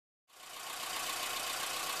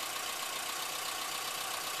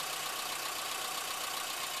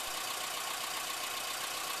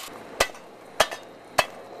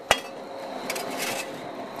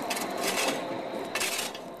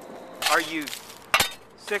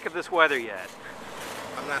sick of this weather yet?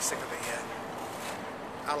 I'm not sick of it yet.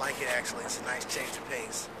 I like it actually. It's a nice change of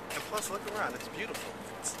pace. And plus, look around. It's beautiful.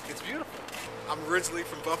 It's beautiful. I'm originally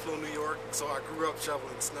from Buffalo, New York, so I grew up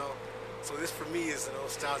shoveling snow. So this for me is a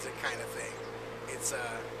nostalgic kind of thing. It's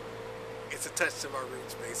a touch to my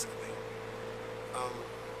roots, basically.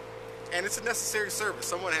 And it's a necessary service.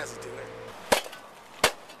 Someone has to do it.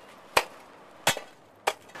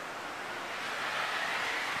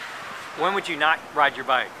 When would you not ride your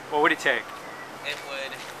bike? What would it take? It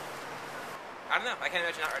would... I don't know. I can't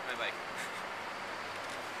imagine not riding my bike.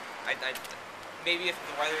 Maybe if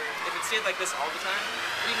the weather... If it stayed like this all the time,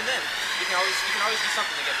 but even then, you can always do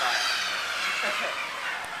something to get by.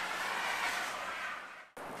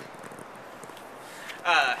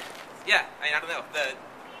 Yeah, I don't know.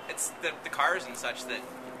 It's the cars and such that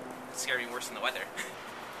scare me worse than the weather.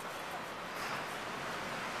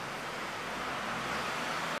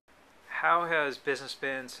 How has business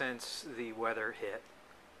been since the weather hit?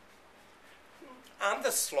 On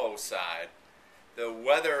the slow side. The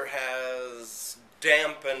weather has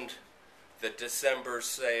dampened the December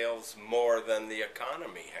sales more than the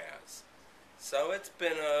economy has. So it's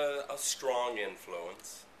been a strong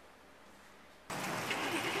influence.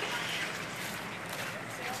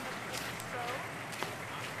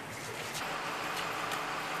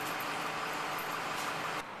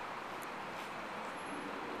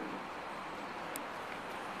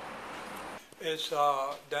 It's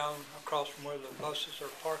down across from where the buses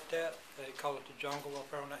are parked at. They call it the jungle up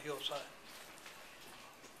there on that hillside.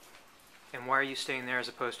 And why are you staying there as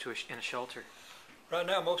opposed to in a shelter? Right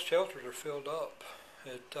now, most shelters are filled up.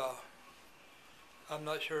 I'm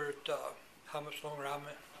not sure how much longer I'm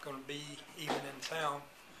going to be even in town.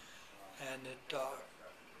 And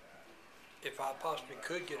if I possibly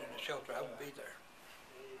could get in a shelter, I would be there.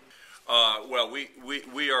 Well,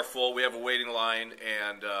 we are full. We have a waiting line,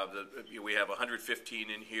 and we have 115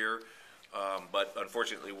 in here. But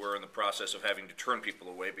unfortunately, we're in the process of having to turn people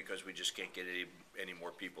away because we just can't get any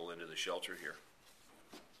more people into the shelter here.